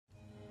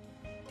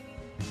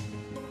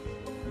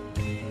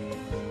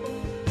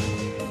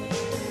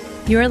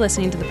You are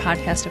listening to the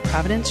podcast of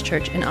Providence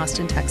Church in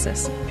Austin,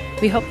 Texas.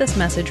 We hope this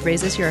message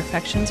raises your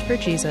affections for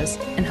Jesus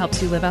and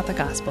helps you live out the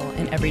gospel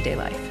in everyday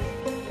life.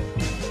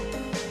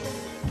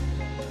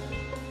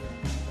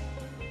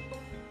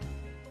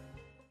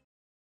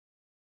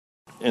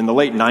 In the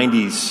late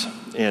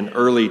 90s and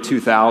early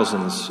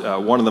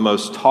 2000s, one of the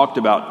most talked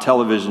about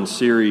television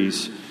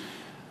series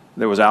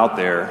that was out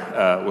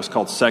there was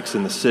called Sex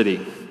and the City.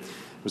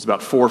 It was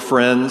about four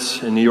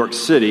friends in New York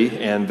City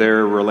and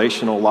their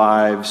relational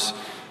lives,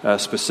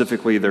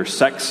 specifically their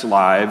sex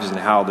lives and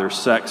how their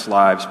sex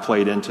lives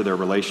played into their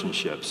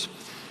relationships.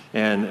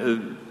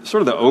 And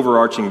sort of the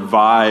overarching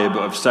vibe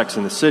of Sex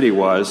and the City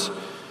was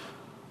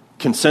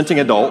consenting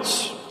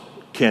adults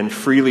can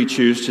freely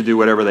choose to do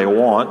whatever they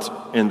want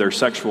in their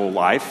sexual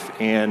life,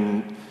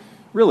 and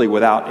really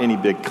without any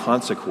big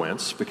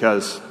consequence,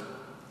 because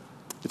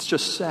it's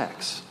just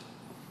sex,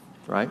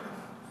 right?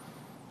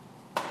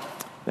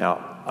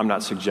 Now, I'm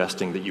not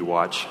suggesting that you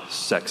watch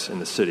Sex in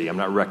the City. I'm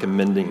not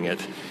recommending it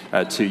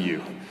to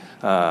you.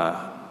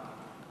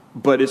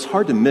 But it's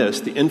hard to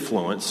miss the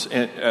influence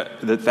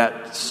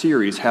that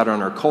series had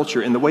on our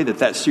culture and the way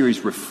that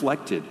series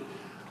reflected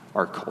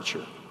our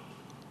culture.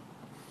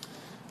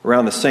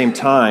 Around the same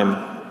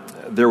time,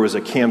 there was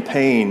a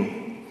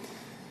campaign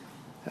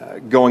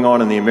going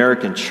on in the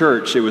American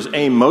church. It was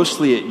aimed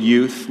mostly at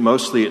youth,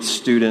 mostly at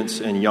students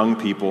and young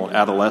people,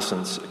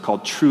 adolescents,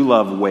 called True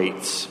Love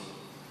Waits.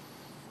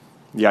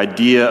 The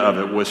idea of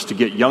it was to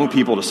get young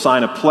people to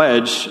sign a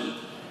pledge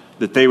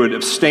that they would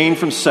abstain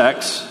from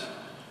sex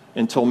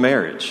until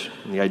marriage.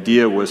 And the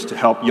idea was to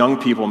help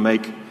young people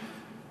make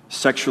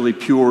sexually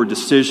pure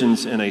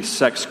decisions in a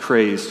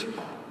sex-crazed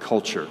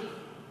culture.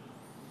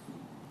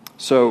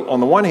 So, on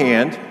the one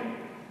hand,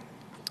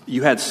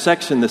 you had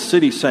Sex in the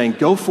City saying,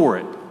 go for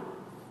it.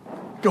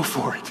 Go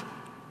for it.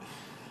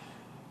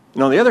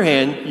 And on the other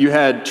hand, you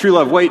had True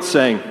Love Waits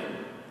saying,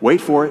 wait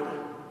for it.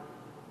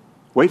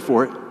 Wait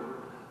for it.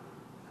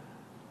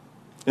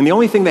 And the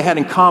only thing they had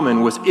in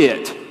common was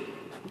it.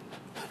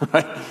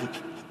 Right?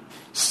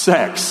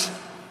 Sex.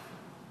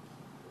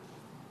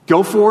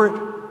 Go for it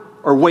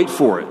or wait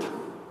for it.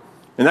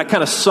 And that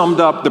kind of summed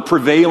up the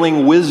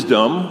prevailing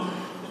wisdom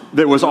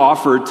that was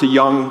offered to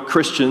young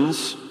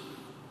Christians,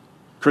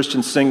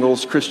 Christian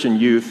singles, Christian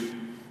youth.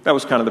 That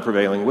was kind of the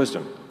prevailing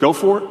wisdom. Go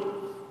for it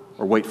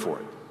or wait for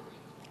it.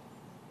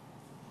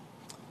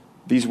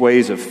 These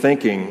ways of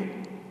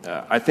thinking,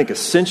 I think,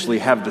 essentially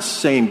have the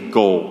same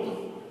goal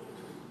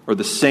or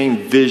the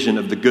same vision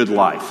of the good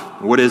life.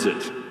 What is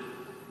it?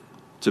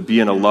 To be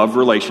in a love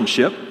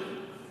relationship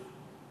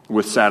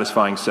with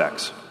satisfying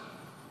sex.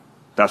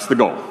 That's the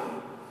goal.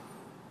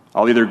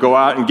 I'll either go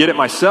out and get it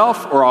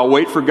myself or I'll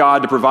wait for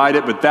God to provide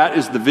it, but that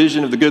is the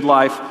vision of the good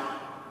life.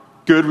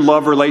 Good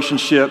love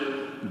relationship,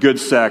 good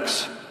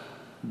sex.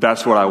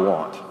 That's what I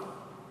want.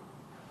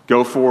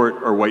 Go for it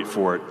or wait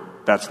for it.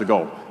 That's the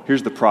goal.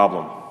 Here's the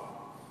problem.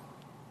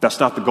 That's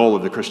not the goal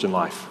of the Christian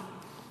life.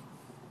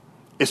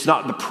 It's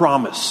not the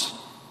promise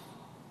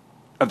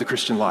of the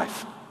Christian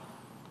life.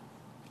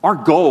 Our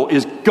goal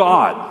is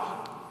God.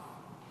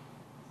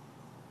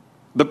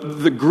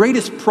 The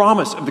greatest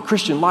promise of the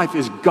Christian life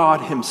is God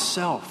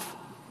Himself.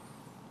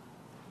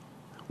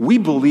 We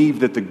believe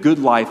that the good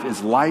life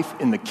is life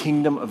in the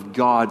kingdom of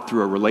God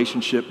through a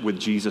relationship with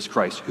Jesus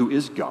Christ, who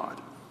is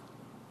God.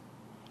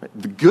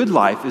 The good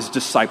life is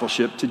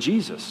discipleship to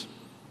Jesus,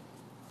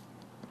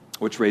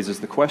 which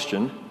raises the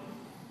question,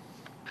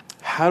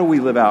 how do we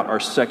live out our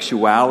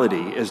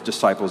sexuality as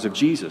disciples of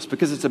Jesus?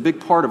 Because it's a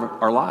big part of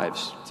our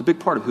lives. It's a big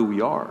part of who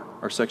we are,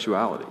 our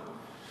sexuality.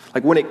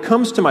 Like, when it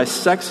comes to my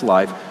sex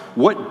life,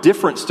 what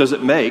difference does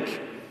it make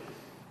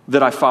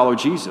that I follow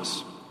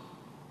Jesus?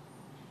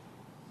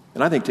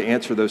 And I think to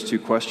answer those two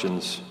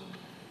questions,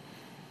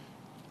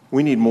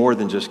 we need more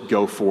than just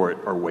go for it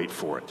or wait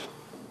for it.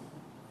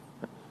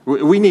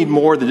 We need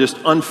more than just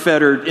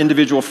unfettered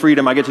individual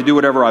freedom, I get to do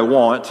whatever I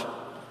want,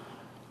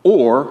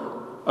 or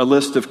a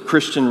list of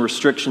Christian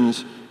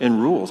restrictions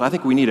and rules. I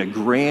think we need a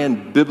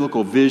grand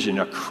biblical vision,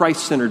 a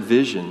Christ-centered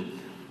vision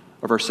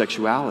of our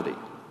sexuality.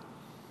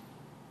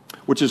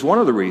 Which is one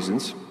of the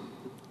reasons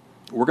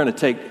we're going to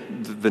take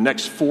the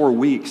next 4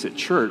 weeks at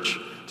church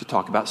to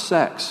talk about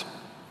sex.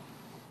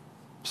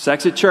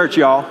 Sex at church,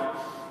 y'all.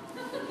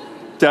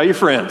 Tell your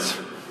friends.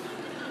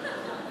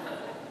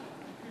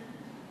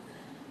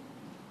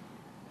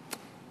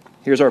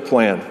 Here's our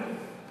plan.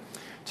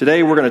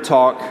 Today we're going to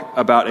talk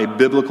about a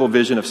biblical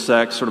vision of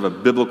sex, sort of a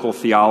biblical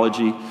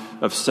theology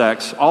of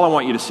sex. All I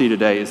want you to see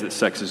today is that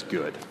sex is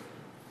good.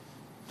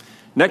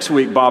 Next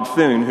week, Bob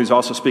Thune, who's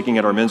also speaking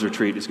at our men's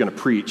retreat, is going to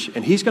preach,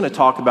 and he's going to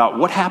talk about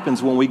what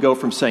happens when we go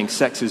from saying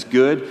sex is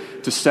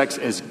good to sex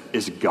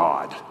is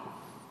God,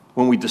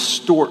 when we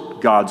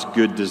distort God's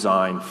good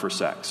design for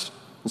sex.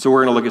 And so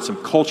we're going to look at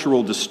some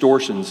cultural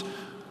distortions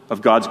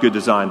of God's good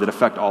design that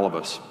affect all of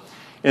us.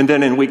 And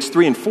then in weeks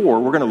 3 and 4,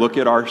 we're going to look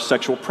at our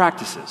sexual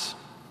practices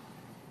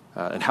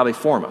and how they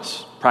form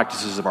us.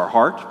 Practices of our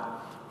heart,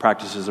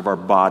 practices of our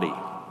body,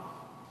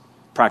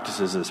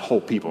 practices as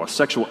whole people, a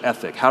sexual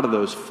ethic. How do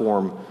those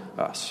form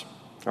us?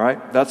 All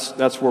right?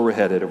 That's where we're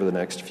headed over the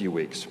next few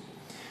weeks.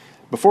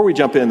 Before we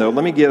jump in, though,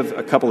 let me give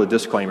a couple of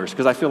disclaimers,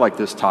 because I feel like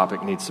this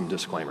topic needs some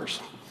disclaimers.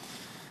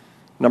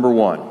 Number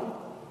one,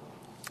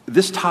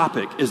 this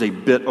topic is a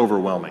bit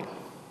overwhelming.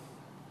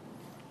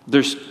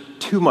 There's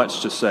too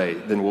much to say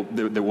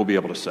that we'll be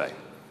able to say.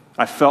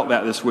 I felt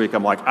that this week.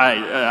 I'm like,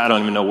 I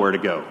don't even know where to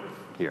go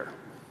here.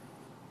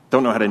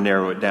 Don't know how to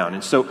narrow it down.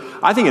 And so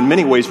I think in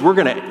many ways we're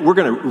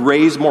gonna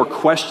raise more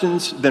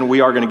questions than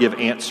we are going to give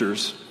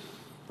answers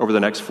over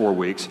the next 4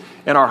 weeks.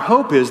 And our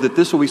hope is that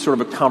this will be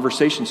sort of a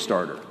conversation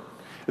starter.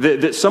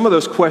 That some of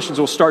those questions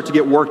will start to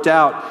get worked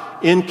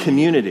out in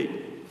community.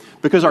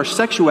 Because our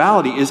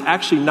sexuality is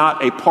actually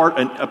not a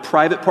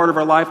private part of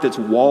our life that's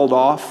walled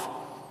off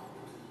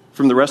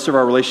from the rest of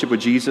our relationship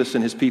with Jesus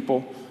and his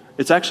people.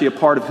 It's actually a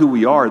part of who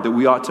we are that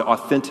we ought to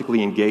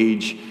authentically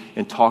engage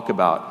and talk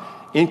about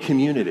in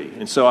community.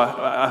 And so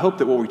I hope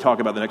that what we talk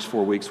about the next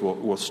 4 weeks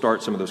will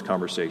start some of those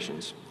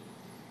conversations.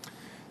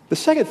 The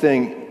second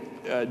thing,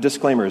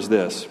 disclaimer, is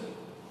this.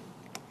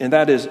 And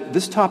that is,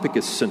 this topic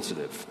is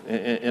sensitive.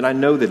 And I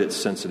know that it's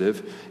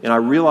sensitive. And I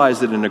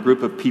realize that in a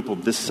group of people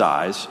this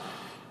size,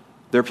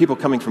 there are people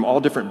coming from all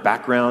different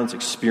backgrounds,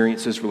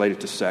 experiences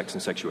related to sex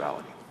and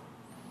sexuality.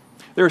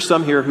 There are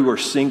some here who are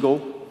single,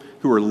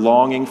 who are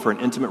longing for an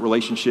intimate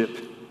relationship,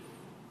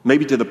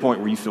 maybe to the point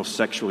where you feel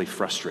sexually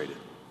frustrated.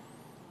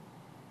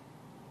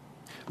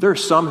 There are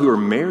some who are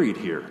married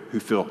here who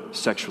feel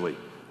sexually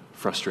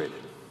frustrated.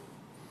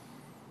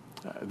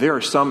 There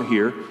are some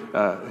here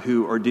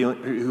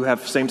who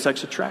have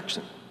same-sex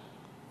attraction.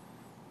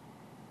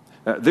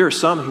 There are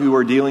some who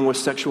are dealing with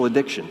sexual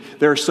addiction.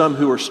 There are some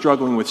who are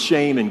struggling with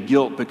shame and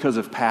guilt because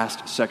of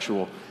past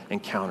sexual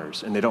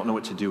encounters, and they don't know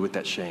what to do with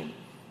that shame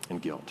and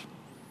guilt.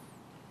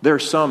 There are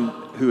some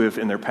who have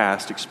in their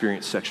past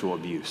experienced sexual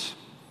abuse.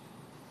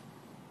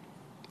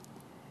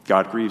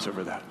 God grieves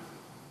over that.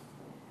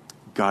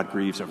 God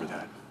grieves over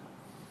that.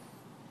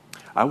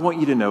 I want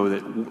you to know that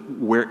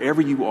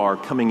wherever you are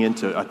coming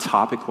into a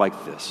topic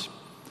like this,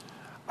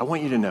 I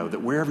want you to know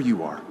that wherever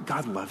you are,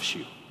 God loves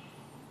you.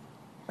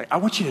 I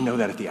want you to know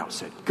that at the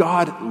outset.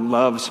 God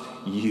loves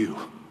you.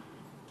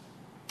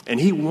 And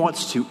he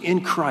wants to,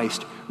 in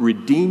Christ,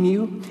 redeem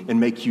you and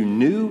make you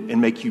new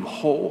and make you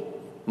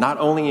whole, not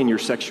only in your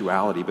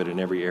sexuality, but in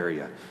every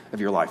area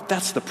of your life.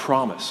 That's the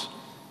promise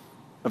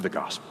of the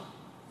gospel.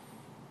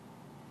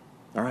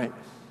 All right?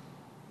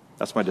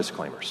 That's my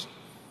disclaimers.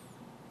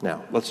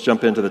 Now, let's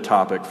jump into the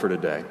topic for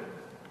today,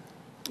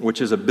 which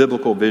is a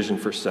biblical vision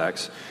for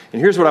sex.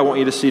 And here's what I want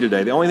you to see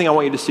today. The only thing I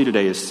want you to see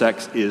today is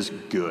sex is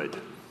good.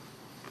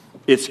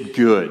 It's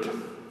good.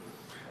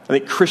 I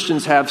think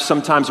Christians have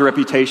sometimes a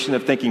reputation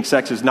of thinking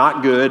sex is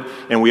not good,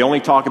 and we only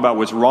talk about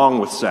what's wrong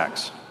with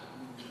sex.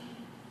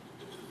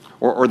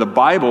 Or the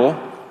Bible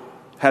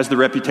has the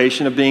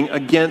reputation of being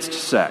against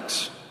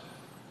sex.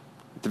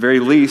 At the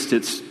very least,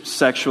 it's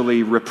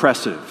sexually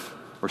repressive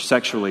or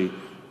sexually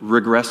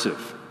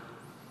regressive.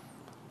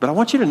 But I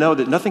want you to know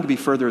that nothing can be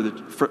further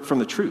from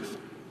the truth.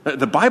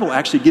 The Bible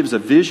actually gives a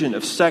vision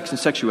of sex and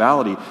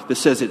sexuality that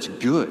says it's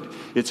good,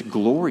 it's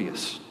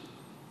glorious.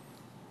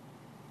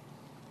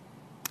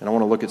 And I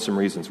want to look at some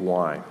reasons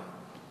why.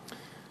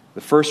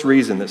 The first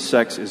reason that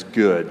sex is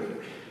good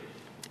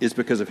is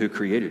because of who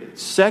created it.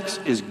 Sex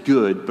is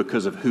good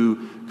because of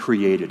who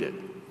created it.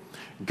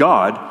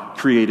 God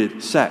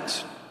created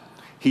sex.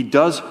 He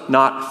does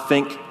not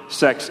think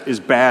sex is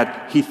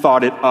bad. He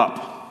thought it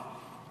up.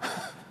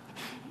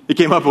 He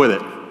came up with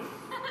it.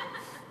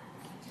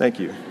 Thank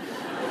you.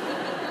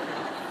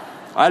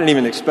 I didn't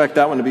even expect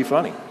that one to be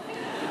funny.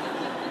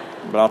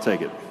 But I'll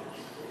take it.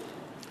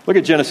 Look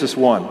at Genesis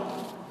 1.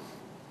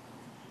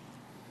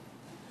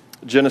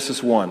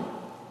 Genesis 1,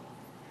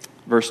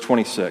 verse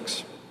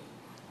 26.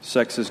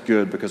 Sex is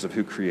good because of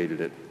who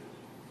created it.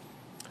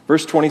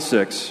 Verse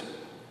 26,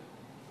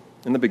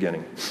 in the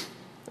beginning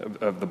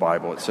of the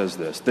Bible, it says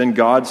this. Then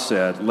God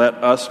said, let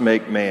us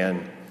make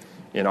man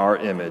in our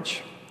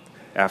image,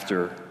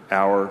 after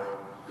our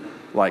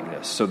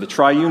likeness. So the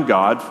triune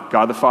God,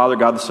 God the Father,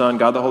 God the Son,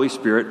 God the Holy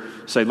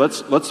Spirit, say,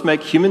 let's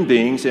make human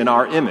beings in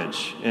our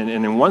image. And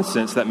in one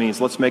sense, that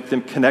means let's make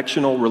them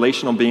connectional,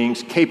 relational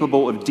beings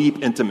capable of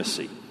deep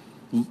intimacy,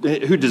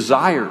 who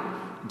desire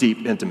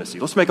deep intimacy.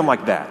 Let's make them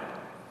like that.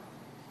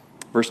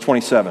 Verse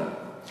 27.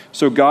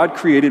 So God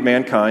created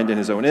mankind in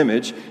his own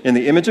image. In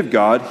the image of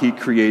God, he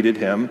created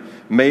him.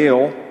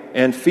 Male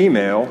and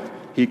female,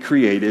 he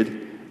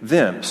created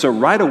them. So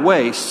right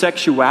away,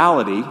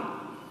 sexuality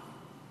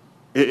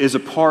is a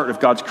part of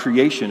God's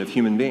creation of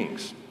human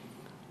beings.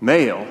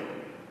 Male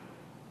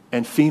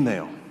and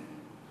female.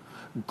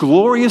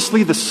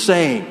 Gloriously the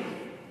same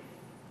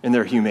in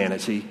their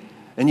humanity,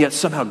 and yet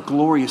somehow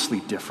gloriously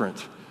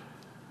different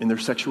in their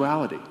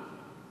sexuality.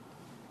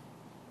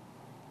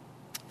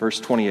 Verse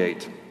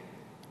 28.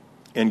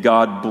 And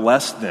God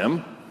blessed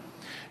them.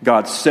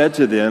 God said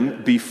to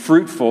them, be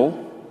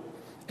fruitful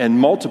and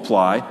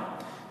multiply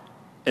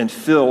and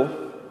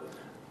fill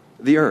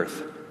the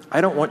earth. I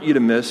don't want you to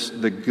miss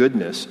the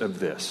goodness of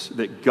this,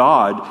 that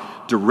God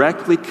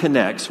directly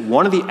connects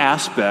one of the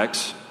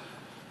aspects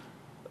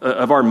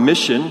of our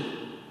mission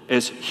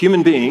as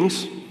human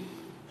beings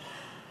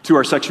to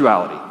our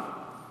sexuality.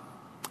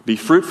 Be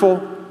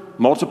fruitful,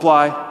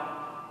 multiply,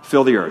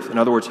 fill the earth. In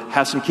other words,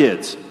 have some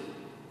kids.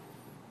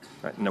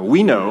 Right? Now,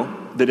 we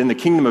know that in the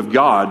kingdom of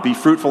God, be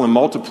fruitful and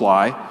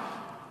multiply,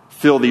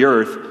 fill the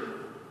earth,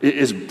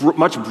 is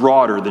much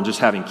broader than just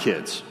having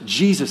kids.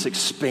 Jesus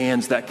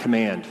expands that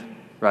command,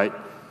 right?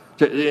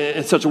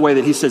 In such a way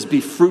that he says,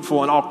 be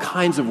fruitful in all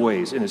kinds of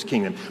ways in his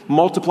kingdom.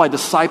 Multiply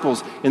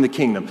disciples in the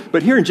kingdom.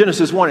 But here in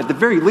Genesis 1, at the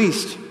very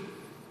least,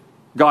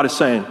 God is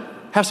saying,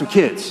 have some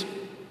kids.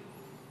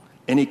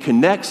 And he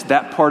connects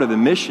that part of the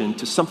mission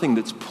to something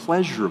that's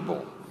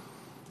pleasurable.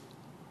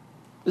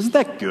 Isn't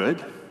that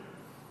good?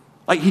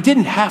 Like, he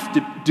didn't have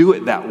to do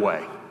it that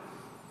way.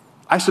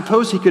 I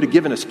suppose he could have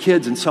given us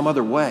kids in some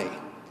other way,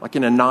 like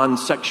in a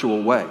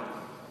non-sexual way.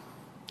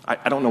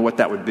 I don't know what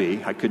that would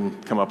be. I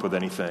couldn't come up with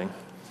anything.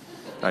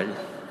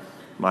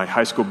 My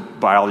high school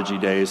biology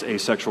days,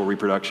 asexual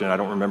reproduction, I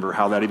don't remember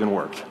how that even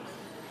worked.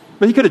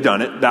 But he could have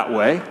done it that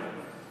way.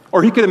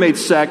 Or he could have made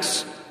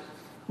sex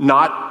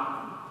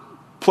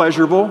not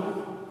pleasurable.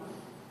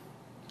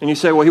 And you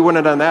say, well, he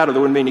wouldn't have done that or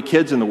there wouldn't be any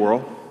kids in the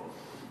world.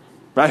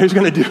 Right? Who's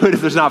going to do it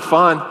if there's not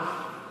fun?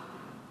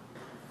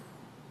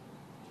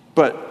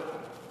 But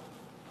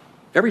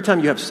every time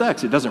you have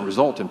sex, it doesn't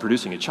result in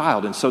producing a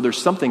child. And so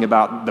there's something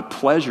about the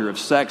pleasure of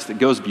sex that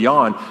goes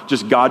beyond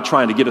just God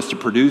trying to get us to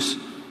produce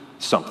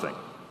something.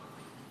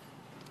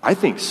 I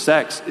think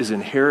sex is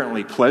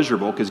inherently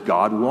pleasurable because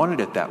God wanted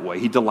it that way.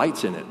 He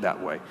delights in it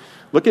that way.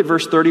 Look at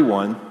verse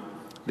 31,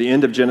 the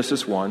end of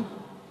Genesis 1.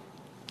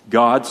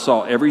 God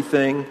saw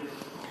everything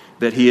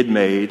that he had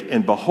made,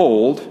 and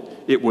behold,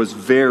 it was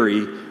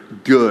very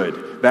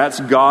good. That's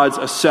God's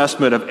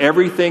assessment of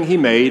everything he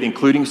made,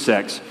 including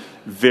sex.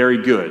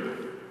 Very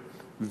good.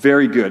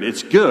 Very good.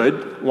 It's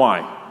good.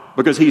 Why?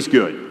 Because he's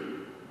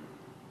good.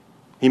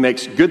 He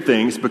makes good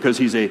things because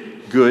he's a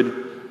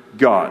good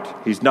God.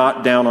 He's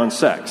not down on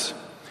sex.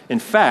 In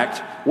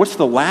fact, what's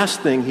the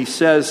last thing he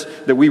says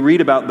that we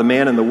read about the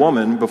man and the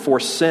woman before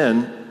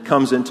sin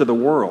comes into the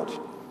world?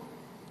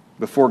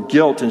 Before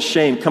guilt and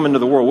shame come into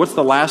the world. What's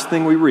the last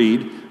thing we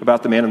read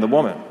about the man and the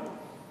woman?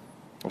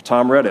 Well,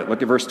 Tom read it.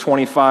 Look at verse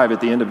 25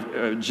 at the end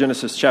of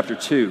Genesis chapter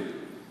 2.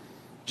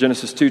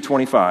 Genesis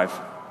 2:25.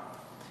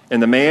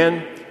 And the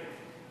man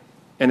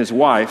and his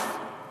wife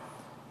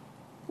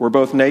were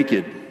both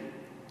naked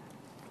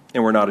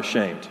and were not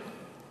ashamed.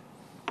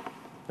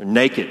 They're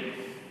naked.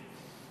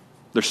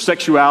 Their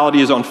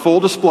sexuality is on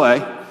full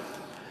display,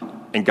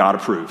 and God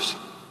approves.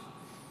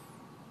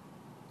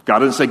 God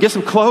doesn't say, get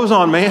some clothes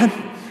on, man.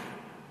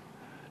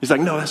 He's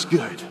like, no, that's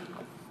good.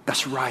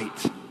 That's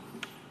right.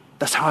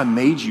 That's how I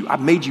made you. I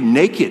made you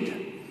naked.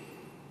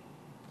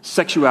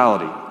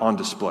 Sexuality on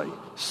display.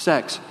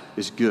 Sex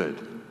is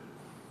good.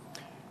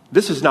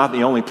 This is not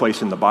the only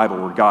place in the Bible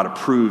where God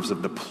approves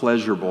of the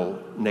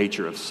pleasurable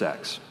nature of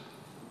sex.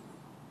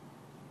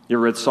 You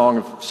ever read Song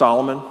of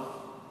Solomon?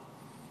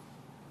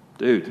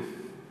 Dude.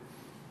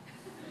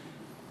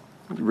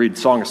 You read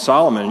Song of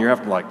Solomon and you're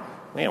having like,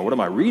 man, what am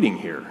I reading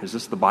here? Is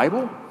this the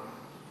Bible?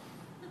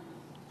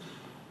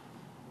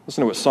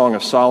 Listen to what Song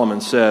of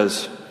Solomon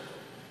says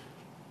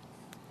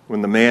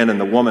when the man and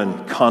the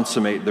woman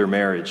consummate their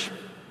marriage.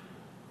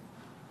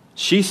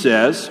 She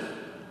says,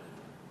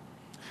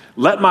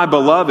 let my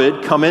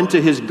beloved come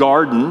into his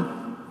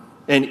garden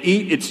and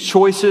eat its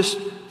choicest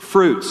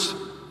fruits.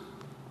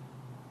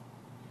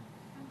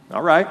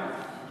 All right.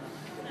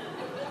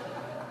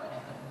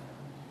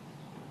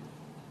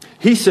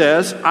 He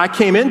says, I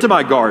came into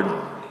my garden,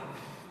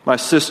 my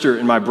sister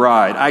and my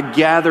bride. I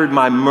gathered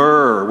my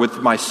myrrh with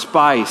my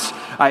spice.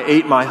 I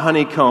ate my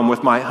honeycomb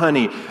with my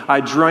honey.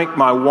 I drank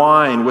my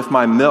wine with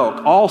my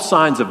milk. All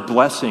signs of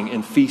blessing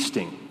and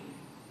feasting.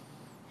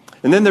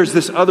 And then there's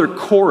this other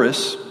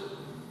chorus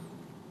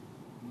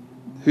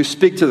who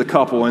speak to the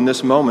couple in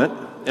this moment.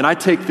 And I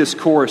take this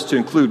chorus to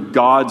include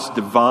God's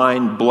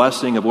divine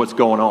blessing of what's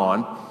going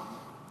on.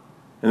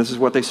 And this is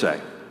what they say.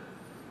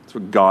 It's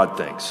what God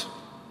thinks.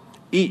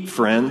 Eat,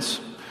 friends.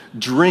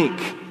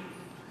 Drink.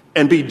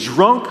 And be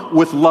drunk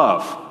with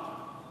love.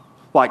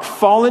 Like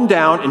fallen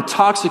down,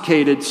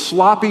 intoxicated,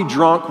 sloppy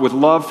drunk with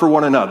love for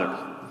one another.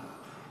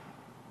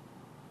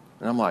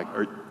 And I'm like,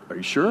 are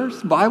you sure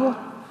it's the Bible?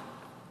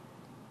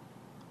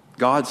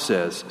 God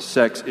says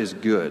sex is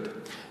good.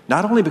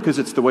 Not only because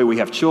it's the way we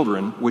have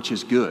children, which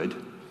is good,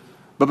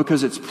 but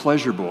because it's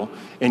pleasurable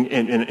and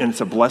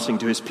it's a blessing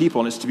to his people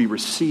and it's to be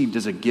received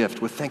as a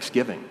gift with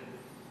thanksgiving.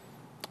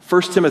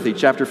 1 Timothy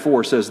chapter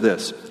 4 says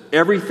this,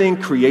 everything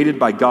created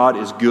by God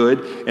is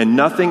good, and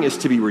nothing is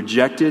to be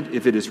rejected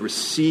if it is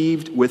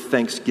received with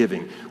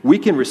thanksgiving. We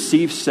can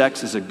receive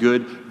sex as a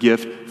good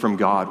gift from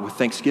God with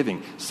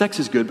thanksgiving. Sex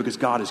is good because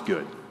God is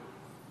good.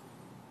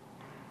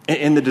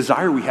 And the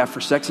desire we have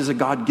for sex is a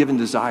God-given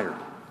desire.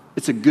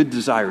 It's a good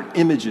desire. It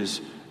images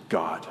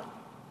God.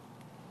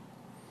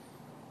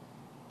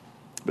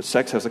 But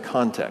sex has a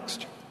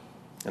context,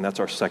 and that's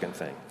our second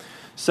thing.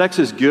 Sex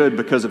is good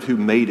because of who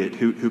made it,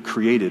 who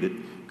created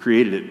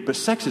it. But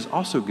sex is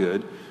also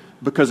good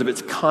because of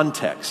its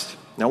context.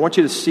 Now, I want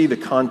you to see the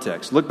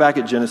context. Look back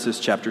at Genesis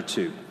chapter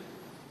 2.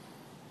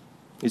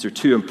 These are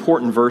two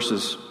important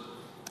verses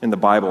in the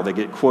Bible. They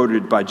get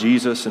quoted by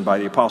Jesus and by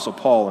the Apostle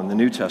Paul in the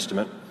New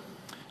Testament.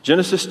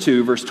 Genesis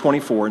 2, verse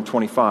 24 and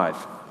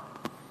 25.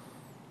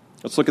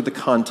 Let's look at the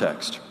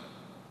context.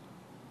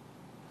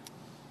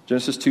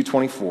 Genesis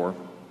 2:24.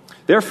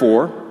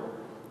 Therefore,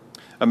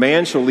 a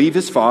man shall leave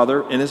his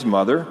father and his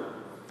mother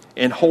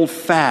and hold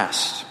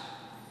fast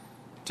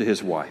to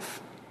his wife,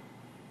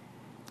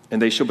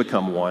 and they shall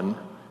become one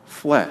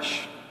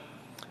flesh.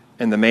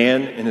 And the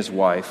man and his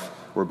wife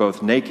were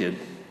both naked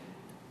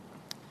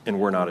and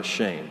were not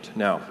ashamed.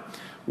 Now,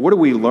 what do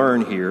we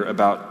learn here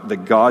about the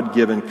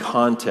God-given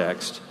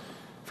context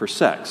for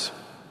sex?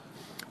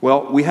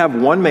 Well, we have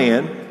one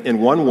man and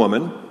one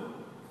woman.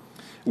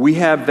 We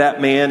have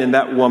that man and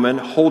that woman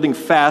holding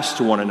fast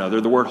to one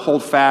another. The word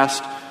hold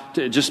fast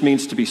just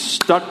means to be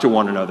stuck to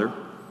one another,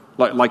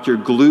 like you're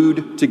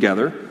glued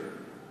together.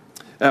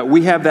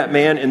 We have that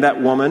man and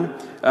that woman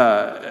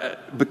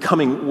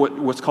becoming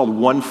what's called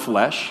one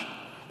flesh.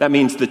 That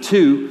means the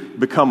two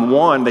become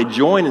one. They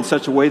join in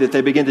such a way that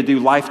they begin to do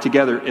life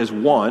together as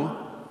one.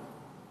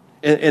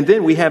 And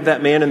then we have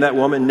that man and that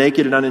woman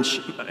naked and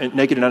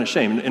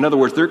unashamed. In other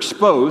words, they're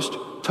exposed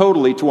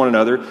totally to one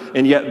another,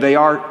 and yet they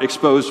are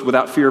exposed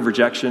without fear of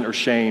rejection or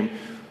shame,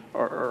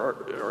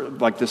 or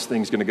like this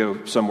thing's going to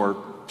go somewhere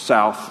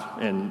south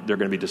and they're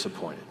going to be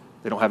disappointed.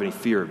 They don't have any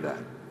fear of that.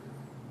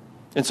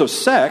 And so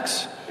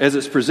sex, as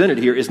it's presented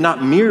here, is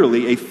not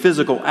merely a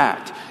physical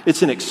act.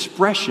 It's an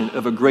expression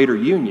of a greater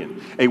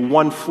union, a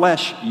one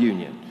flesh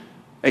union,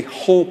 a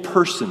whole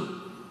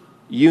person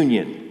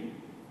union.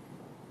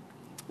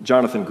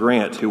 Jonathan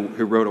Grant, who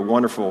wrote a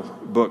wonderful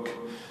book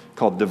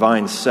called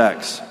Divine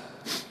Sex,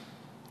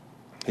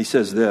 he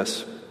says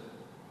this.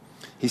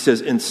 He says,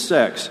 in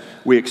sex,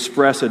 we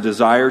express a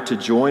desire to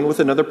join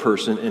with another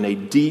person in a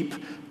deep,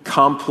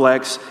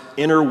 complex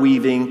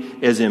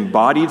interweaving as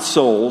embodied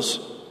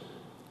souls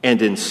and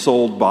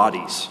ensouled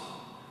bodies.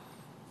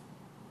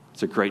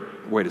 It's a great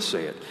way to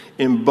say it.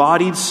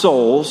 Embodied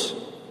souls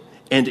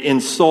and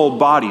ensouled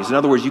bodies. In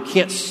other words, you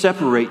can't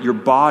separate your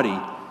body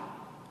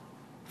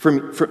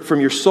from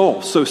your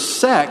soul. So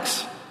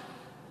sex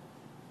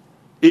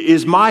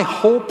is my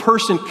whole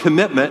person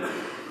commitment,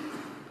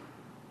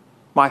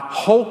 my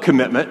whole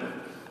commitment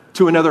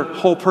to another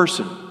whole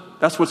person.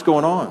 That's what's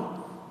going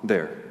on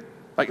there.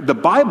 Like the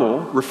Bible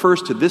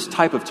refers to this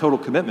type of total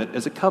commitment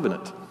as a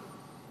covenant.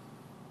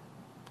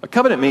 A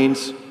covenant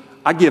means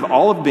I give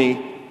all of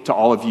me to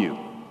all of you.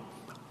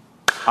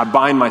 I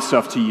bind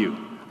myself to you.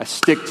 I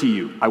stick to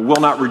you. I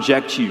will not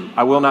reject you.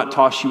 I will not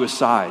toss you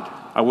aside.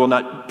 I will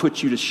not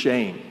put you to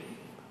shame.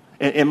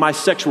 And my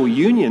sexual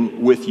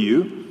union with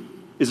you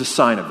is a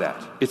sign of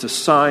that. It's a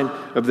sign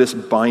of this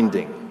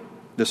binding,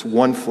 this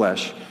one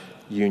flesh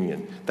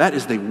union. That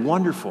is the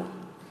wonderful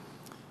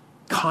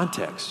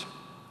context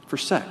for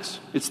sex.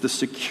 It's the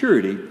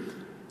security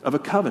of a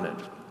covenant.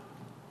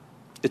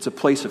 It's a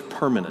place of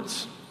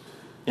permanence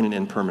in an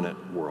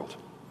impermanent world.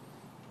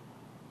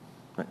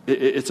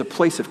 It's a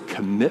place of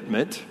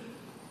commitment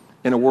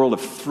in a world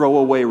of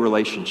throwaway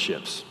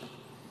relationships.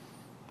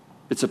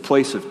 It's a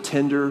place of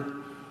tender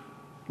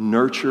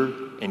nurture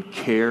and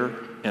care,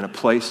 and a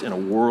place in a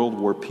world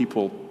where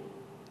people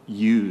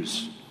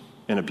use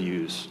and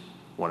abuse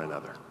one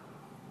another.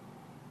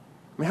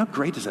 I mean, how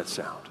great does that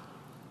sound?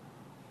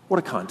 What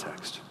a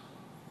context.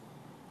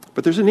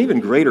 But there's an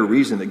even greater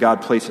reason that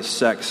God places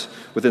sex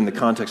within the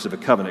context of a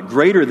covenant,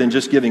 greater than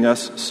just giving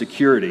us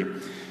security. I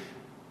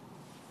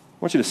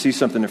want you to see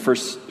something in 1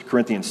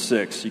 Corinthians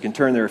 6. You can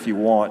turn there if you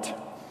want,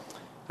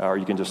 or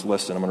you can just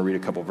listen. I'm going to read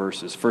a couple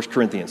verses. 1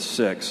 Corinthians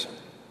 6.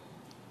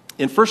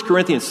 In 1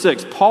 Corinthians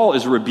 6, Paul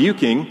is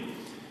rebuking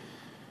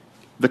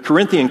the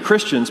Corinthian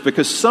Christians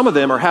because some of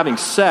them are having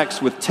sex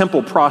with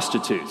temple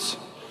prostitutes.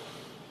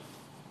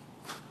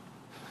 I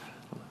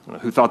don't know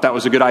who thought that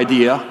was a good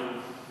idea,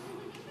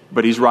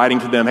 but he's writing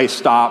to them, hey,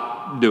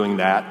 stop doing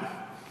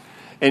that.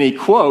 And he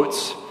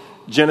quotes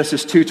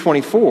Genesis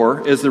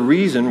 2:24 as the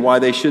reason why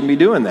they shouldn't be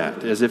doing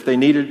that, as if they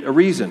needed a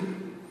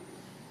reason.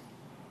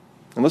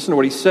 And listen to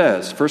what he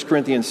says, 1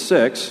 Corinthians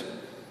 6,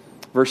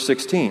 verse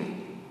 16.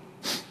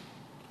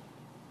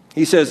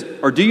 He says,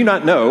 or do you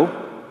not know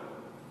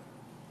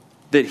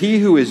that he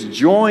who is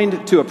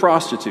joined to a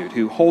prostitute,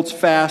 who holds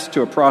fast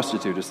to a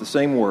prostitute, it's the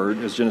same word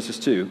as Genesis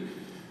 2,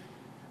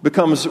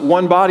 becomes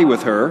one body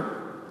with her,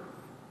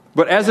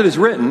 but as it is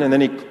written, and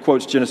then he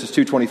quotes Genesis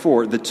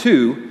 2:24, the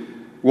two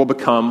will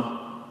become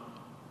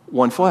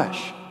one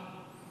flesh.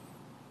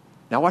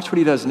 Now watch what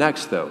he does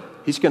next, though.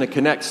 He's going to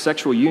connect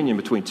sexual union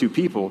between two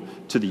people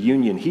to the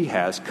union he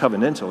has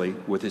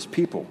covenantally with his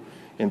people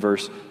in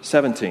verse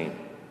 17.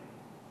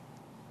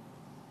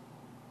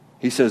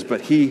 He says,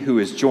 but he who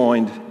is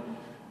joined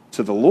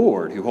to the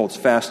Lord, who holds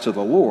fast to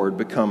the Lord,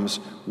 becomes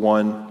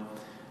one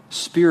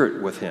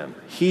spirit with him.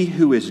 He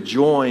who is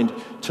joined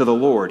to the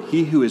Lord,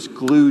 he who is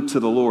glued to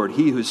the Lord,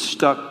 he who is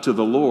stuck to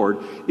the Lord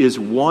is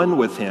one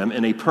with him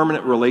in a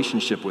permanent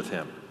relationship with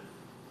him.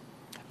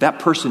 That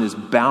person is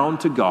bound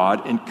to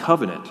God in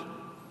covenant.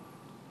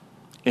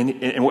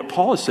 And what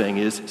Paul is saying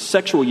is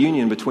sexual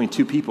union between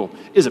two people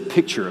is a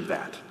picture of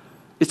that.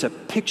 It's a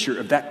picture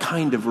of that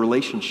kind of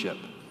relationship.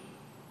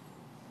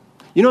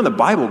 You know, in the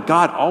Bible,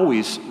 God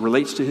always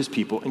relates to his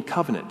people in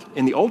covenant.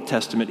 In the Old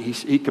Testament,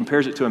 he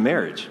compares it to a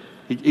marriage.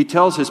 He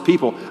tells his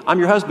people, I'm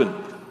your husband.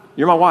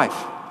 You're my wife.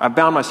 I've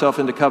bound myself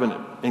in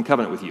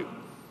covenant with you.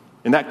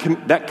 And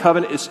that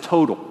covenant is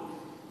total.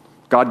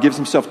 God gives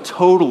himself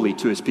totally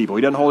to his people.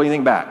 He doesn't hold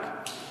anything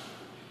back.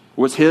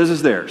 What's his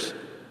is theirs.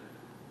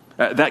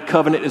 That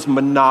covenant is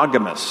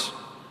monogamous.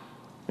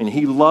 And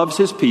he loves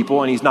his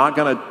people, and he's not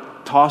going to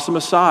toss them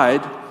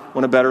aside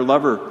when a better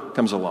lover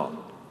comes along.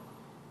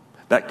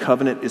 That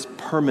covenant is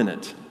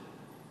permanent.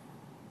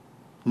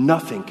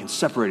 Nothing can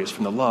separate us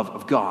from the love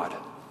of God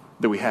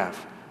that we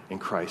have in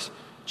Christ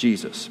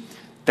Jesus.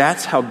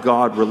 That's how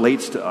God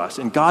relates to us.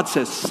 And God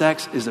says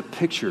sex is a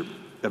picture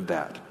of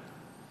that,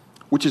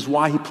 which is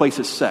why he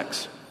places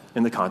sex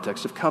in the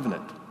context of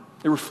covenant.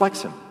 It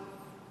reflects him.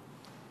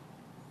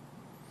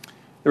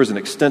 There was an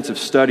extensive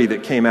study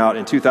that came out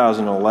in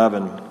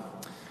 2011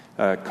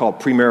 called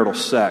Premarital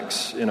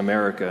Sex in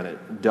America, and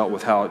it dealt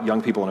with how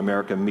young people in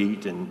America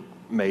meet and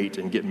mate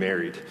and get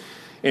married.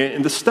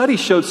 And the study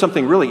showed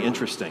something really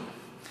interesting.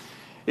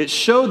 It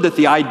showed that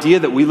the idea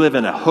that we live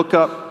in a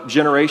hookup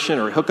generation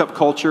or a hookup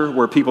culture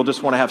where people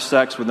just want to have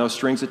sex with no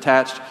strings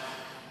attached,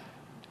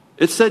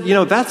 it said,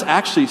 that's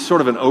actually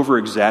sort of an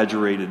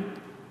over-exaggerated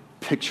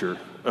picture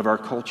of our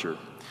culture.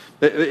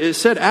 It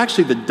said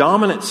actually the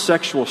dominant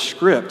sexual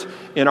script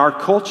in our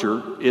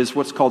culture is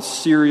what's called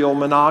serial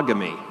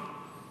monogamy.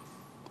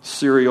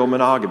 Serial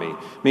monogamy,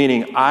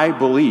 meaning I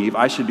believe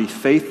I should be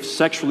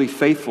sexually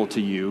faithful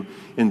to you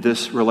in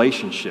this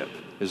relationship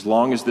as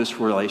long as this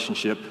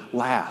relationship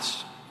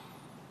lasts.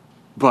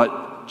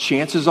 But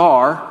chances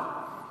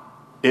are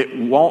it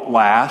won't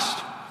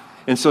last,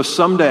 and so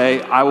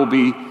someday I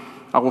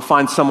will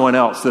find someone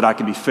else that I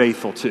can be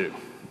faithful to.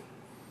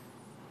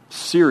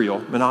 Serial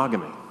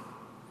monogamy.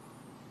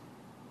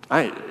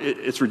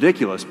 It's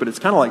ridiculous, but it's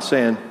kind of like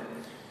saying,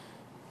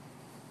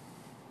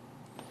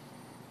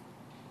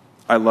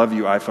 I love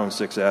you, iPhone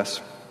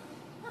 6S.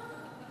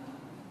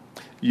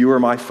 You are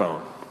my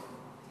phone.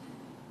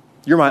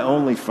 You're my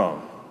only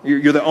phone.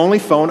 You're the only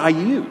phone I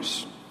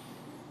use.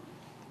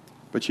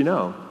 But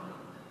iPhone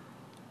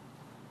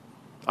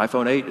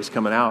 8 is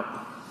coming out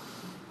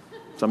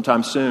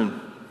sometime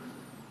soon.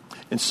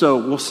 And so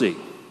we'll see.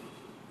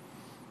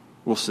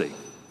 We'll see.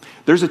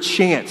 There's a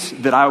chance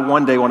that I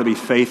one day want to be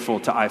faithful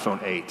to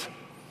iPhone 8.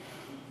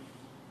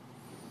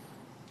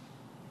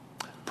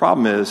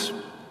 Problem is,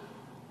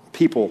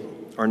 people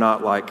are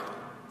not like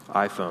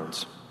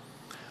iPhones.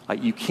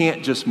 Like you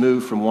can't just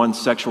move from one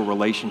sexual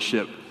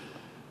relationship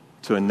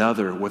to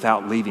another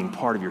without leaving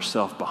part of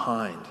yourself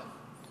behind.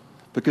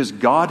 Because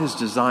God has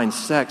designed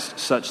sex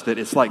such that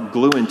it's like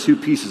gluing two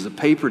pieces of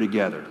paper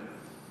together.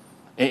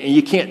 And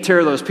you can't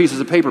tear those pieces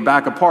of paper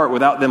back apart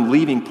without them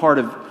leaving part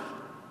of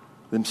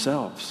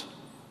themselves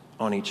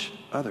on each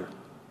other.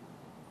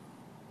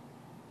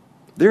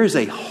 There is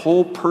a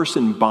whole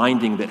person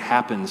binding that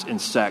happens in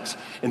sex,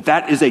 and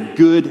that is a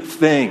good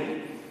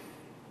thing.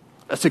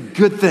 That's a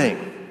good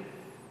thing.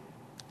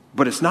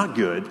 But it's not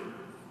good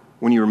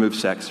when you remove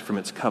sex from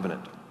its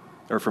covenant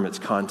or from its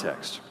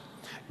context.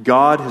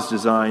 God has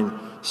designed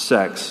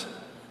sex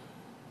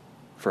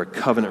for a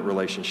covenant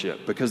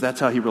relationship because that's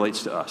how he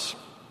relates to us.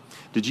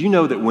 Did you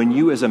know that when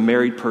you as a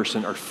married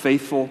person are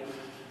faithful,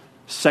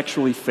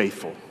 sexually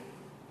faithful,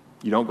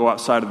 you don't go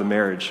outside of the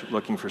marriage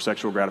looking for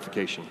sexual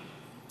gratification.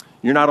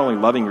 You're not only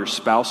loving your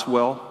spouse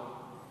well,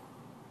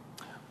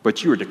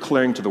 but you are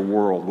declaring to the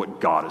world what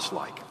God is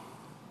like.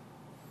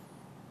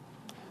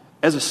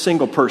 As a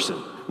single person,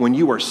 when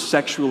you are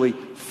sexually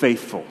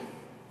faithful,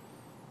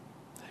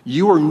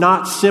 you are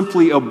not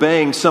simply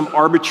obeying some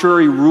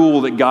arbitrary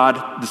rule that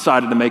God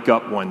decided to make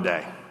up one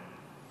day.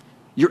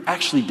 You're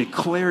actually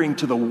declaring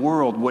to the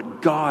world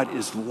what God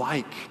is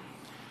like.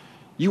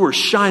 You are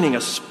shining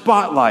a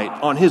spotlight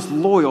on his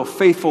loyal,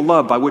 faithful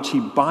love by which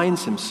he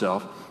binds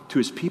himself to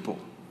his people.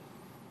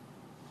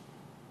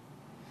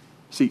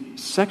 See,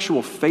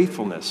 sexual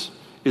faithfulness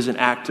is an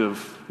act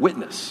of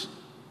witness.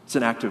 It's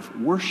an act of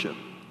worship.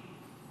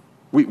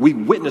 We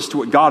witness to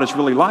what God is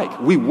really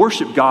like. We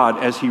worship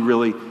God as he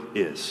really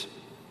is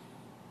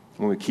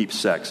when we keep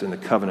sex in the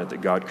covenant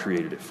that God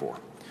created it for.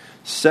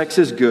 Sex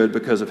is good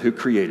because of who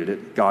created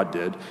it, God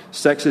did.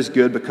 Sex is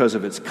good because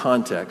of its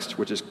context,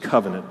 which is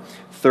covenant.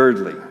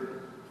 Thirdly,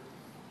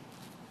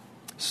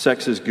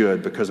 sex is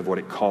good because of what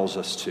it calls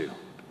us to.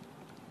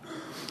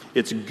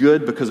 It's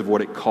good because of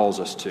what it calls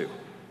us to.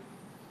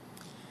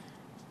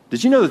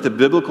 Did you know that the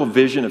biblical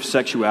vision of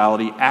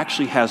sexuality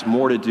actually has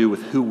more to do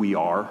with who we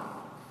are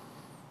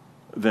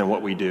than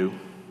what we do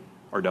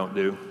or don't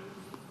do,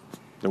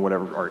 than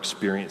whatever our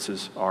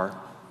experiences are?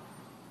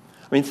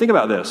 I mean, think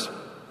about this.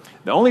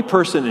 The only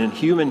person in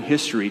human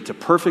history to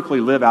perfectly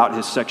live out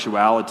his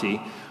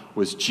sexuality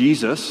was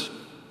Jesus,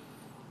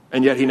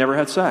 and yet he never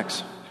had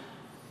sex.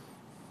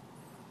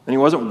 And he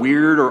wasn't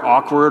weird or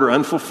awkward or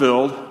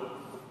unfulfilled.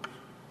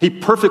 He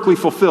perfectly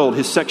fulfilled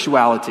his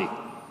sexuality.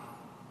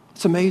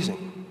 It's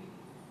amazing.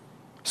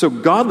 So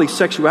godly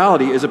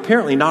sexuality is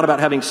apparently not about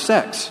having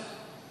sex.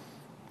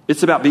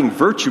 It's about being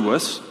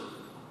virtuous,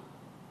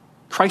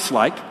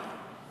 Christ-like,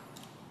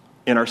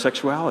 in our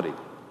sexuality.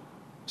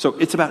 So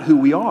it's about who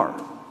we are.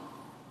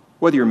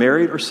 Whether you're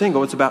married or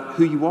single, it's about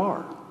who you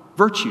are.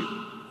 Virtue.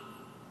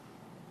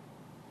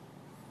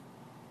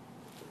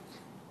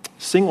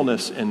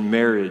 Singleness and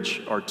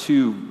marriage are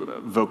two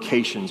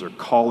vocations or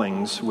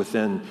callings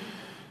within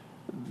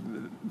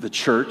the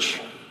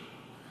church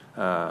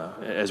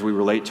as we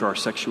relate to our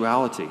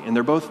sexuality. And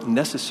they're both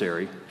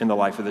necessary in the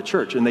life of the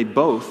church, and they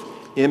both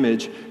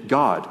image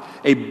God.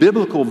 A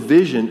biblical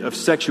vision of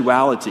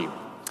sexuality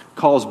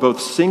calls both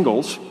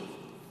singles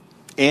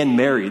and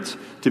marrieds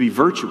to be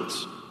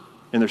virtuous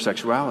in their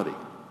sexuality.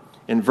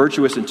 And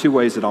virtuous in two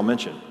ways that I'll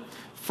mention.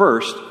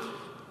 First,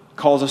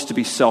 calls us to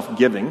be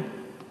self-giving.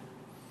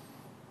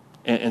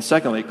 And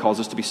secondly, it calls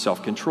us to be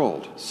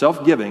self-controlled.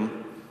 Self-giving,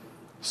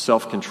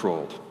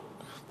 self-controlled.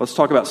 Let's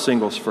talk about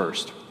singles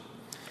first.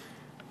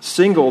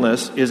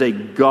 Singleness is a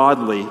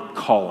godly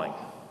calling.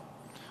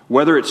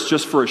 Whether it's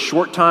just for a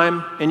short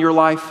time in your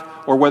life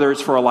or whether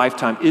it's for a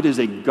lifetime, it is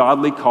a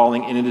godly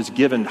calling, and it is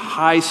given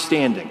high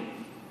standing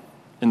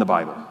in the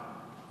Bible.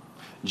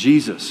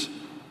 Jesus,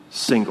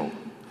 single.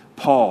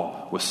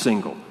 Paul was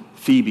single.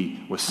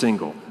 Phoebe was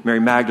single. Mary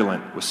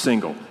Magdalene was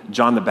single.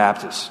 John the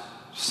Baptist,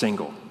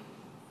 single.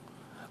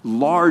 A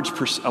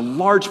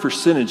large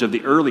percentage of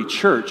the early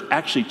church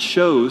actually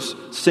chose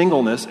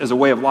singleness as a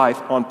way of life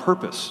on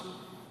purpose.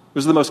 It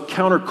was the most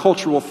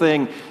countercultural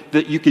thing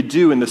that you could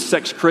do in the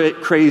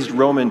sex-crazed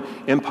Roman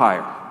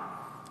Empire.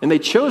 And they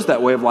chose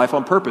that way of life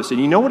on purpose. And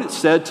you know what it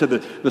said to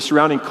the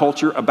surrounding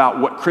culture about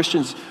what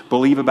Christians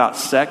believe about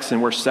sex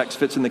and where sex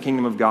fits in the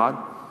kingdom of God?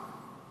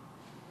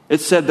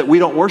 It said that we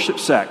don't worship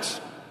sex.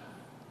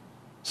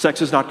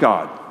 Sex is not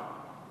God.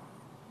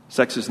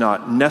 Sex is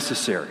not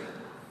necessary.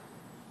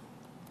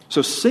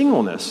 So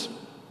singleness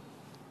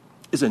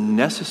is a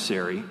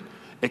necessary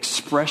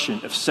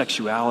expression of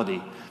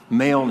sexuality,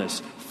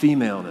 maleness,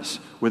 femaleness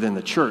within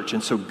the church.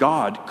 And so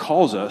God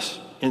calls us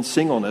in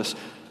singleness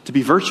to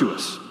be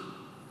virtuous.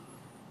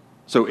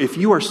 So if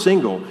you are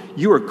single,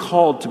 you are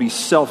called to be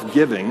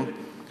self-giving,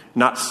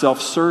 not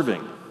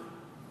self-serving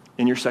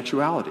in your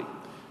sexuality.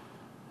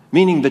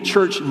 Meaning the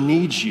church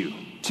needs you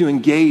to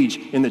engage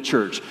in the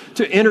church,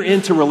 to enter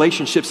into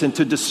relationships and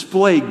to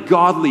display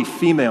godly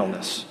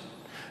femaleness,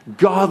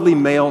 godly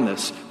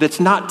maleness that's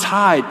not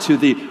tied to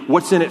the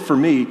what's in it for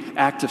me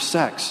act of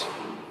sex.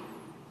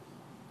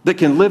 That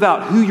can live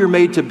out who you're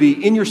made to be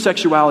in your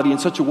sexuality in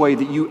such a way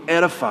that you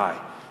edify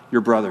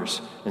your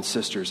brothers and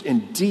sisters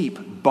in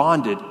deep,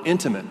 bonded,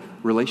 intimate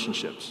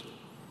relationships.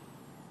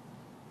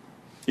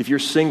 If you're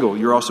single,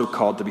 you're also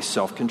called to be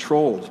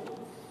self-controlled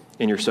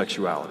in your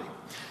sexuality.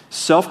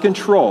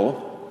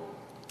 Self-control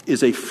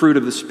is a fruit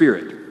of the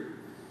Spirit.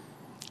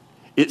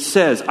 It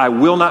says, I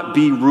will not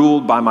be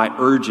ruled by my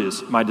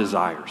urges, my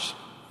desires.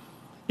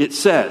 It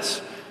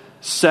says,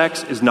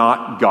 sex is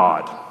not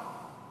God.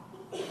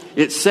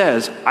 It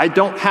says, I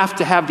don't have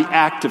to have the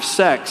act of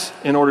sex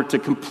in order to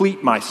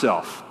complete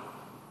myself.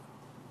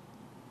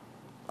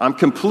 I'm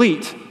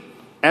complete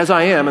as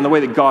I am in the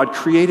way that God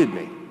created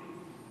me.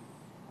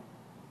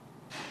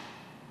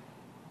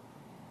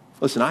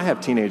 Listen, I have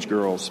teenage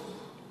girls.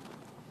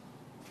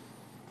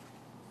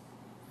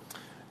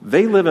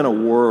 They live in a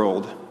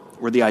world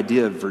where the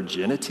idea of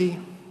virginity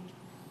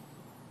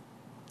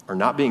or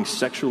not being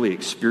sexually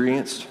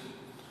experienced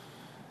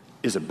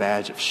is a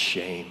badge of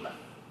shame.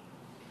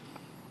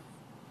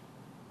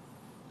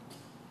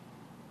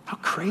 How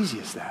crazy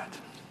is that?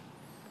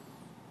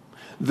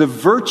 The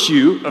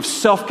virtue of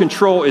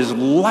self-control is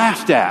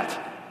laughed at,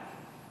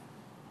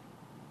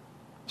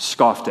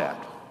 scoffed at.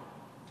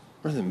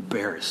 I'm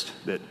embarrassed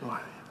that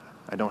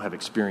I don't have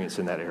experience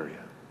in that area.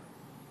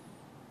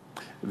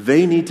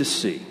 They need to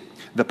see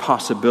the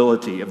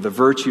possibility of the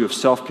virtue of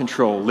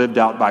self-control lived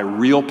out by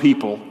real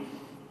people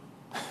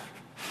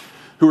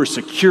who are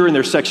secure in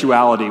their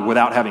sexuality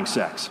without having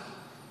sex.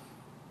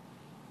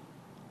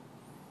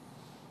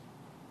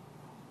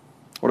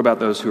 What about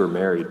those who are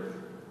married?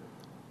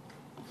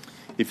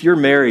 If you're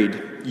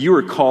married, you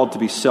are called to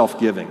be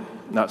self-giving,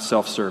 not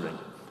self-serving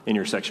in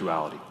your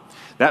sexuality.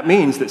 That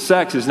means that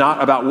sex is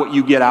not about what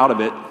you get out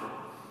of it,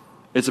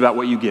 it's about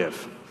what you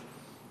give.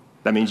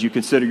 That means you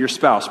consider your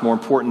spouse more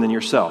important than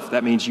yourself.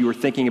 That means you are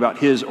thinking about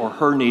his or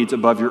her needs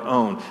above your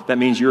own. That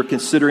means you're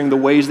considering the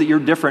ways that you're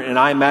different. And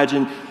I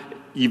imagine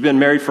you've been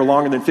married for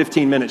longer than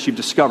 15 minutes, you've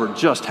discovered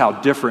just how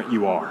different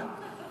you are.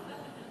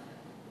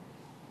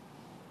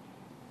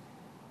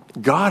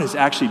 God has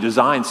actually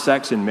designed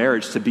sex and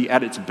marriage to be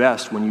at its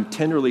best when you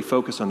tenderly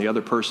focus on the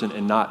other person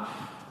and not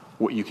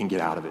what you can get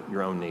out of it,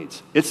 your own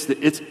needs.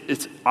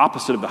 It's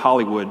opposite of the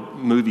Hollywood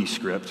movie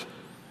script.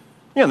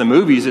 In the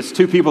movies, it's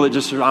two people that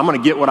just, I'm going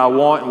to get what I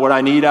want and what I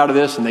need out of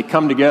this, and they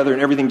come together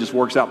and everything just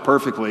works out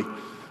perfectly.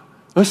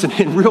 Listen,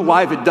 in real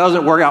life, it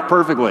doesn't work out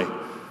perfectly.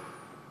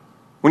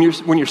 When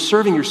you're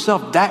serving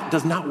yourself, that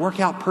does not work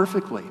out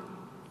perfectly.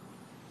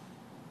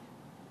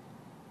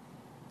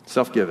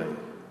 Self-giving.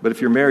 But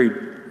if you're married,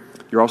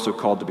 You're also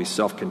called to be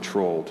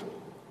self-controlled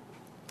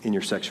in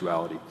your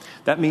sexuality.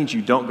 That means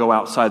you don't go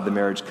outside the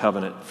marriage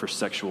covenant for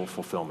sexual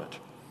fulfillment.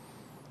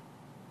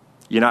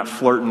 You're not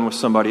flirting with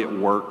somebody at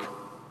work.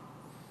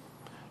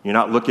 You're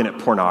not looking at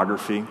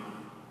pornography.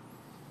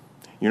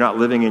 You're not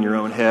living in your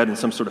own head in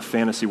some sort of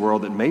fantasy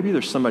world that maybe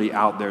there's somebody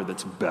out there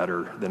that's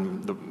better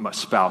than my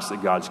spouse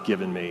that God's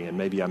given me, and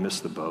maybe I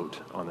missed the boat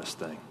on this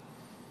thing.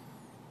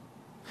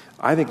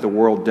 I think the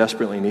world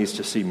desperately needs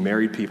to see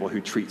married people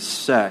who treat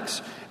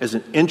sex as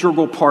an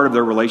integral part of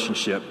their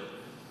relationship,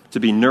 to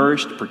be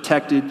nourished,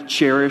 protected,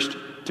 cherished,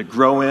 to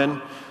grow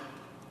in,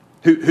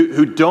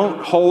 who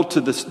don't hold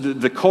to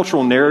the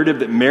cultural narrative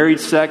that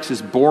married sex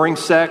is boring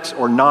sex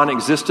or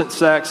non-existent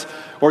sex,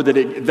 or that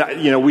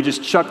we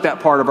just chuck that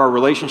part of our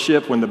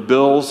relationship when the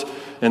bills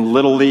and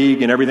Little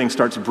League and everything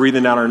starts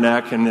breathing down our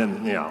neck, and then,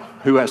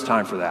 who has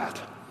time for that?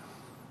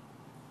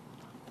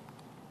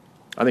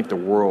 I think the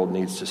world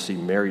needs to see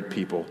married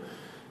people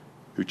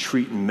who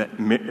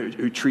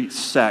treat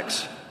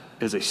sex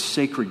as a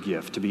sacred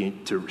gift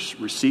to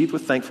receive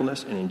with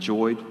thankfulness and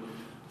enjoyed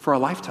for a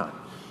lifetime.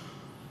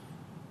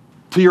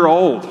 Till you're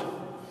old.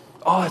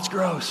 Oh, that's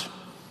gross.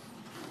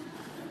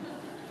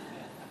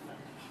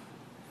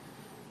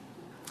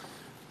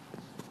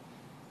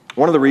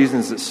 One of the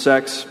reasons that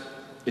sex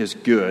is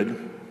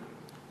good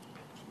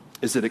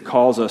is that it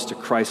calls us to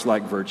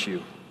Christ-like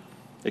virtue.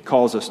 It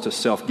calls us to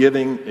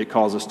self-giving. It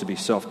calls us to be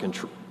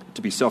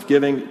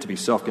self-giving, to be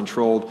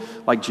self-controlled,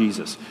 like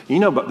Jesus.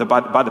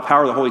 By the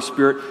power of the Holy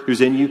Spirit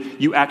who's in you,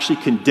 you actually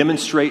can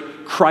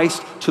demonstrate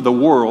Christ to the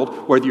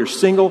world, whether you're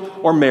single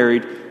or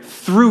married,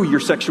 through your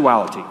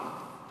sexuality.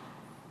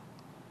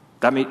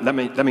 That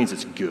means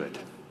it's good.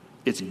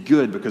 It's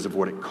good because of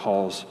what it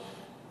calls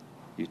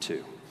you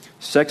to.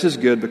 Sex is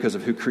good because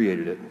of who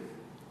created it,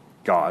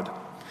 God.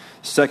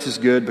 Sex is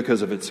good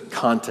because of its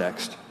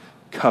context,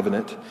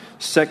 covenant.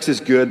 Sex is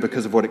good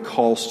because of what it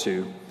calls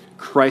to,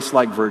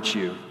 Christ-like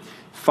virtue.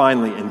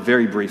 Finally, and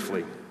very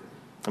briefly,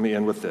 let me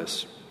end with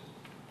this.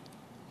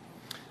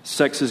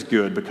 Sex is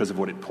good because of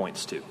what it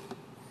points to.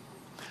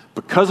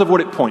 Because of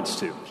what it points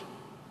to.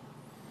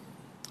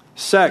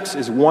 Sex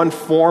is one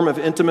form of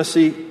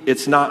intimacy.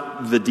 It's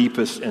not the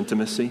deepest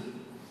intimacy.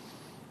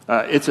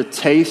 It's a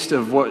taste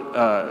of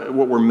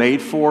what we're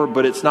made for,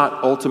 but it's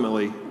not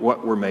ultimately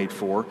what we're made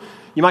for.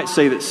 You might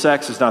say that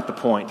sex is not the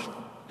point.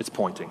 It's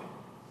pointing.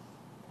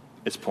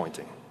 It's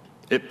pointing.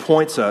 It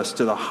points us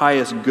to the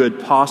highest good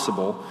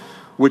possible,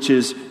 which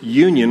is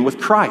union with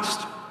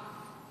Christ.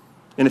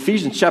 In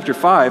Ephesians chapter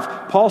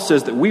 5, Paul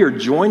says that we are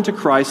joined to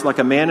Christ like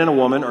a man and a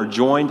woman are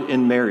joined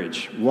in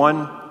marriage.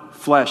 One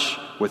flesh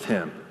with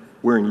him.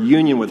 We're in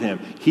union with him.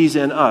 He's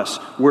in us.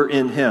 We're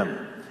in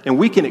him. And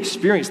we can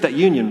experience that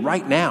union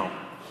right now,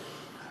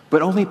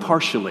 but only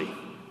partially.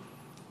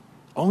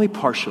 Only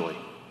partially.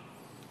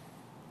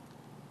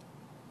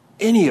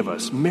 Any of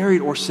us, married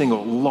or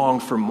single,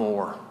 long for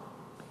more.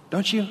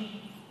 Don't you?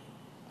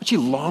 Don't you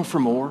long for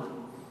more?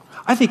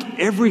 I think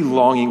every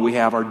longing we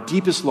have, our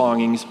deepest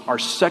longings, our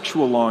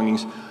sexual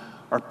longings,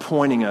 are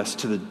pointing us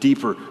to the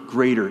deeper,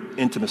 greater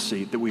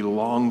intimacy that we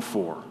long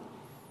for,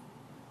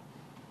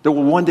 that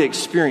we'll one day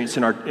experience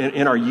in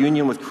our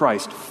union with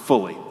Christ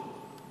fully.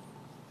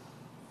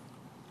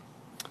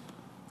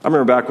 I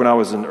remember back when I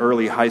was in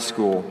early high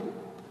school,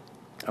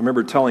 I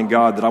remember telling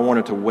God that I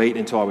wanted to wait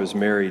until I was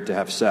married to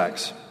have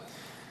sex.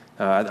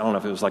 I don't know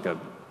if it was like a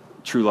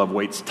True Love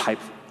Waits type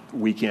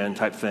weekend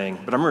type thing,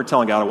 but I remember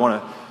telling God I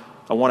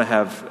want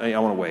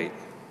to wait.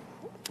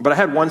 But I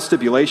had one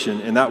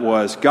stipulation, and that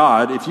was,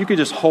 God, if you could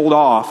just hold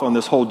off on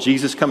this whole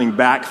Jesus coming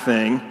back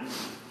thing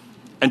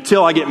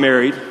until I get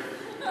married,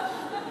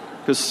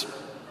 because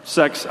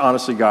sex,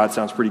 honestly, God,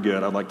 sounds pretty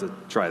good. I'd like to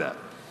try that.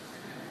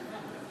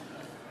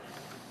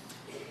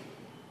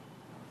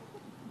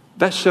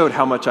 That showed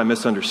how much I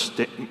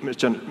misunderstood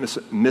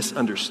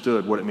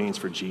what it means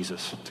for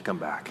Jesus to come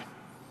back.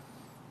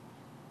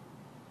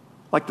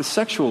 Like the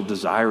sexual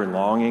desire and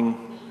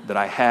longing that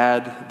I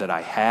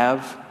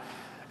have,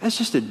 that's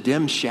just a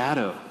dim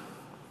shadow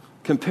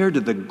compared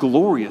to the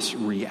glorious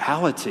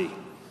reality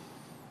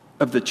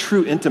of the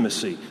true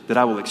intimacy that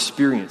I will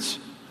experience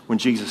when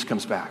Jesus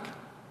comes back.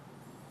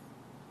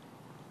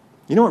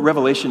 You know what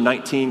Revelation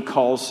 19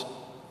 calls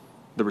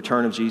the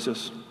return of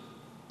Jesus?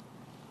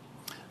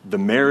 The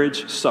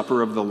marriage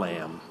supper of the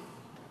Lamb.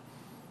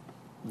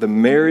 The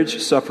marriage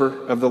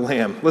supper of the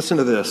Lamb. Listen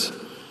to this.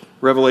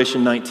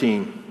 Revelation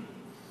 19.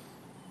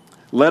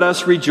 Let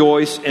us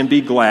rejoice and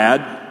be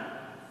glad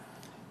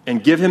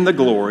and give him the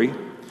glory,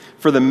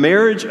 for the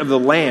marriage of the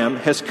Lamb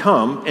has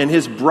come and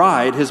his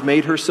bride has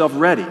made herself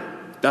ready.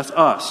 That's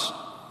us.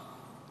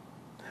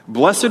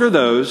 Blessed are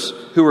those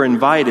who are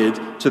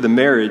invited to the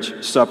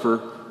marriage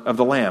supper of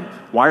the Lamb.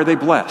 Why are they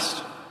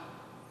blessed?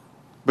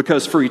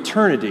 Because for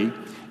eternity,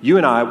 you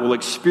and I will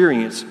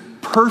experience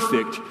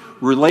perfect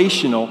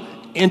relational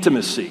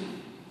intimacy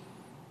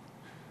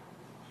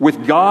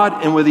with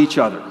God and with each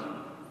other.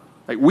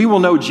 We will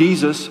know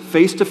Jesus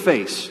face to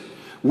face.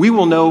 We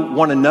will know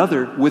one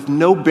another with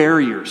no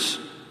barriers,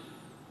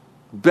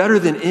 better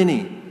than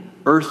any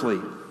earthly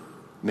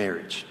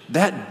marriage.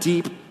 That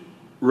deep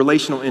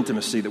relational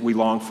intimacy that we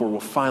long for will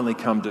finally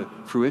come to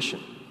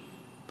fruition.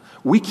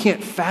 We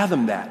can't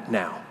fathom that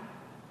now.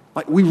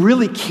 Like, we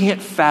really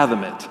can't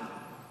fathom it.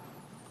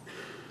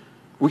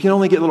 We can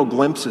only get little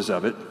glimpses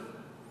of it.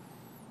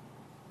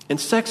 And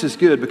sex is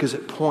good because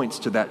it points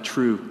to that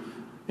true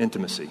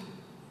intimacy.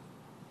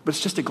 But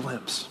it's just a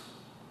glimpse.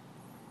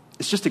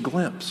 It's just a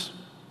glimpse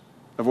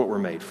of what we're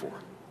made for.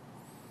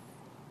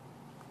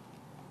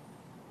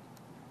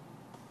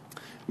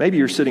 Maybe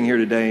you're sitting here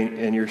today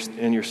and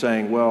you're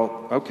saying,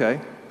 well,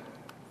 okay,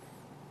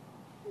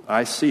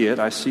 I see it.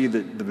 I see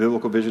that the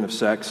biblical vision of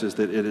sex is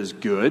that it is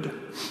good,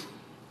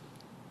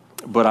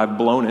 but I've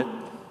blown it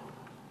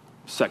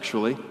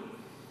sexually.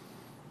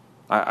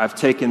 I've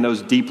taken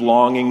those deep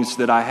longings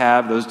that I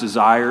have, those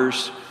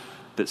desires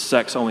that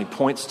sex only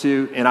points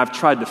to, and I've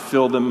tried to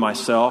fill them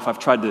myself. I've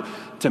tried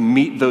to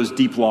meet those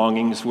deep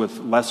longings with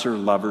lesser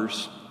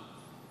lovers,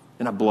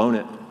 and I've blown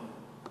it.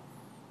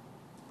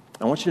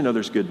 I want you to know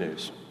there's good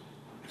news.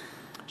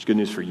 There's good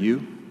news for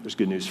you. There's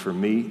good news for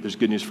me. There's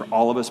good news for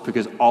all of us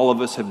because all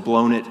of us have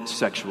blown it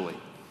sexually.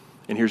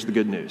 And here's the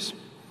good news.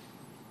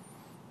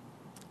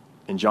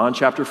 In John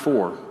chapter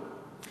 4,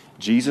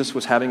 Jesus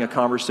was having a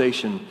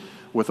conversation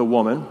with a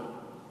woman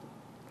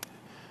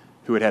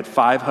who had had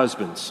 5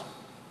 husbands.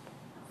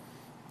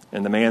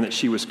 And the man that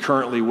she was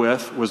currently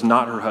with was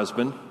not her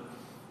husband.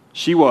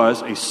 She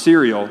was a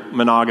serial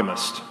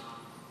monogamist.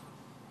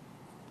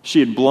 She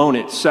had blown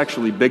it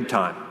sexually big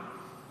time.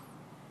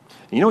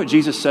 And you know what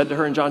Jesus said to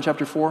her in John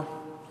chapter 4?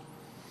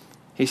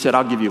 He said,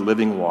 I'll give you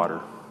living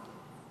water.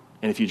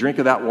 And if you drink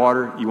of that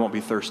water, you won't be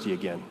thirsty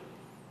again.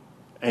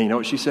 And you know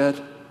what she said?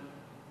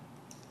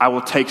 I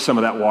will take some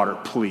of that water,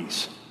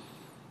 please.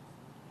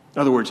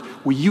 In other words,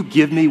 will you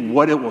give me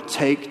what it will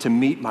take to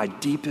meet my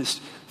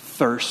deepest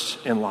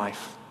thirst in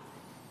life?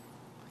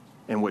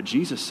 And what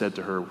Jesus said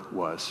to her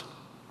was,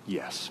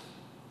 yes.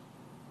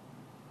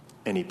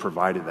 And he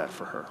provided that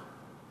for her.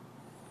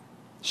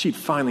 She'd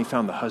finally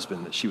found the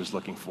husband that she was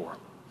looking for.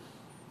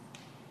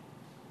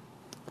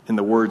 In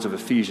the words of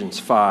Ephesians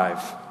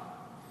 5,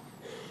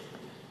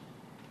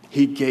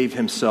 he gave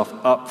himself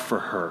up for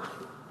her,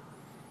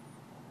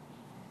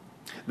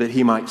 that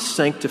he might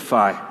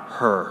sanctify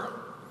her,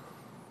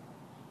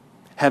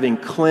 having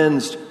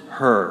cleansed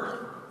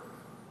her,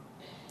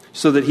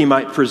 so that he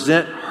might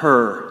present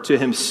her to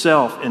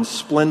himself in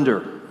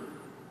splendor,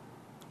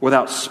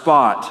 without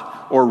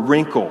spot or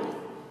wrinkle,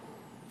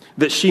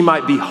 that she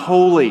might be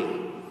holy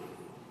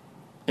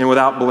and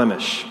without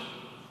blemish.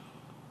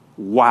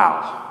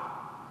 Wow.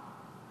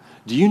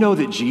 Do you know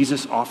that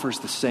Jesus offers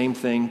the same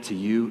thing to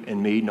you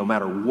and me, no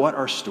matter what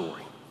our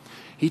story?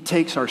 He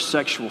takes our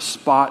sexual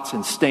spots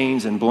and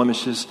stains and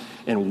blemishes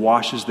and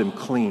washes them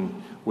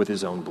clean with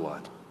his own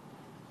blood.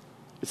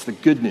 It's the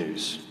good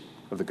news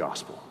of the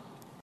gospel.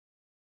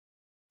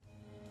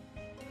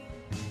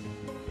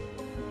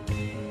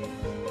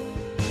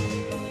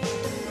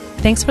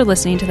 Thanks for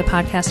listening to the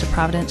podcast of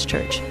Providence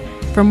Church.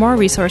 For more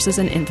resources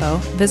and info,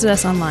 visit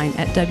us online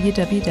at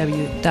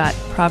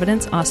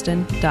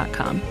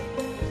www.providenceaustin.com.